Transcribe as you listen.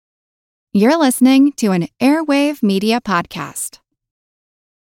You're listening to an Airwave Media Podcast.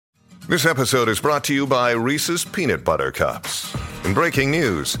 This episode is brought to you by Reese's Peanut Butter Cups. In breaking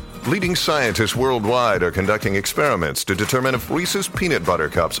news, leading scientists worldwide are conducting experiments to determine if Reese's Peanut Butter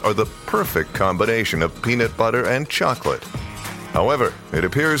Cups are the perfect combination of peanut butter and chocolate. However, it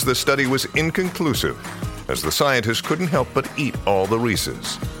appears the study was inconclusive, as the scientists couldn't help but eat all the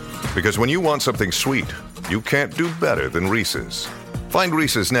Reese's. Because when you want something sweet, you can't do better than Reese's. Find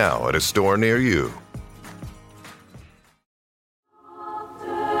Reese's now at a store near you.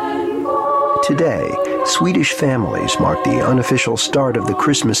 Today, Swedish families mark the unofficial start of the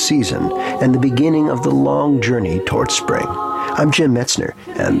Christmas season and the beginning of the long journey towards spring. I'm Jim Metzner,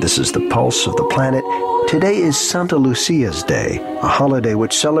 and this is the Pulse of the Planet. Today is Santa Lucia's Day, a holiday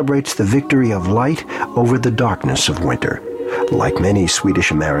which celebrates the victory of light over the darkness of winter. Like many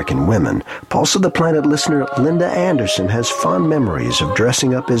Swedish-American women, Pulse of the Planet listener Linda Anderson has fond memories of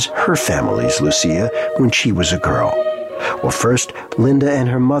dressing up as her family's Lucia when she was a girl. Well, first, Linda and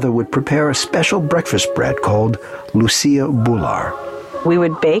her mother would prepare a special breakfast bread called Lucia Bullar. We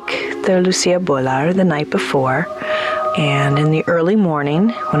would bake the Lucia Bullar the night before, and in the early morning,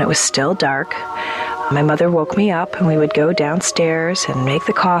 when it was still dark, my mother woke me up and we would go downstairs and make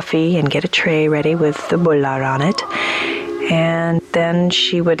the coffee and get a tray ready with the bullar on it. And then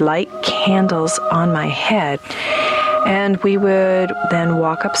she would light candles on my head. And we would then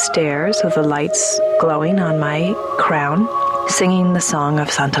walk upstairs with the lights glowing on my crown, singing the song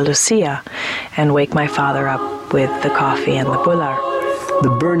of Santa Lucia, and wake my father up with the coffee and the bullar.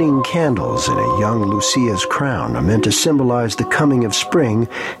 The burning candles in a young Lucia's crown are meant to symbolize the coming of spring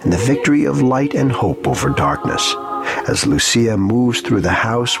and the victory of light and hope over darkness. As Lucia moves through the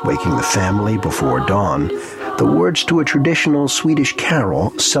house, waking the family before dawn, the words to a traditional Swedish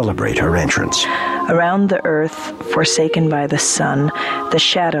carol celebrate her entrance. Around the earth, forsaken by the sun, the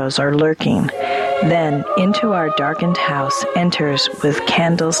shadows are lurking. Then into our darkened house enters with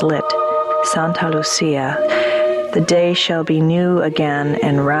candles lit Santa Lucia. The day shall be new again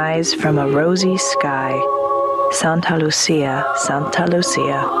and rise from a rosy sky. Santa Lucia, Santa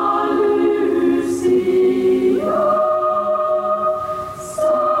Lucia.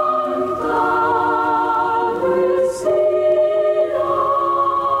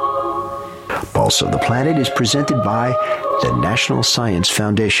 Pulse of the Planet is presented by the National Science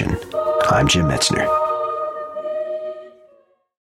Foundation. I'm Jim Metzner.